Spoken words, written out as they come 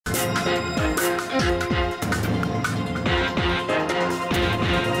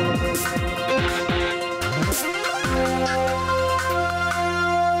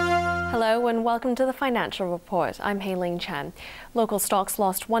welcome to the Financial Report. I'm Heyling Chen. Local stocks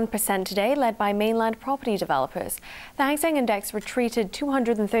lost 1% today, led by mainland property developers. The Hang Seng Index retreated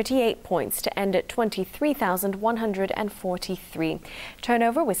 238 points to end at 23,143.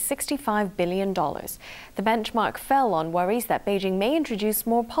 Turnover was $65 billion. The benchmark fell on worries that Beijing may introduce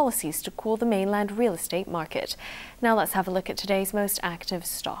more policies to cool the mainland real estate market. Now let's have a look at today's most active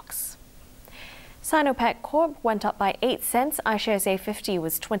stocks. Sinopec Corp went up by 8 cents. iShares A50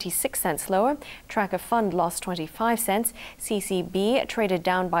 was 26 cents lower. Tracker Fund lost 25 cents. CCB traded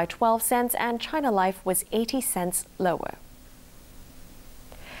down by 12 cents, and China Life was 80 cents lower.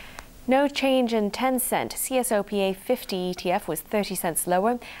 No change in 10-cent. CSOP A50 ETF was 30 cents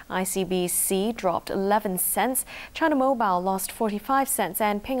lower. ICBC dropped 11 cents. China Mobile lost 45 cents,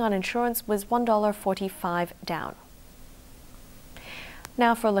 and Ping An Insurance was $1.45 down.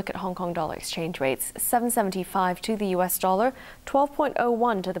 Now for a look at Hong Kong dollar exchange rates. 7.75 to the US dollar,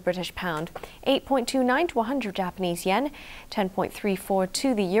 12.01 to the British pound, 8.29 to 100 Japanese yen, 10.34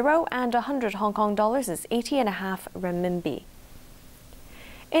 to the euro, and 100 Hong Kong dollars is 80.5 renminbi.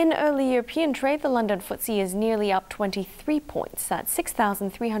 In early European trade, the London FTSE is nearly up 23 points at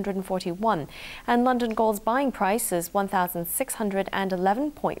 6,341, and London gold's buying price is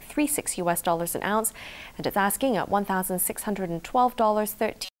 $1,611.36 US dollars an ounce, and it's asking at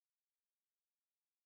 $1,612.13.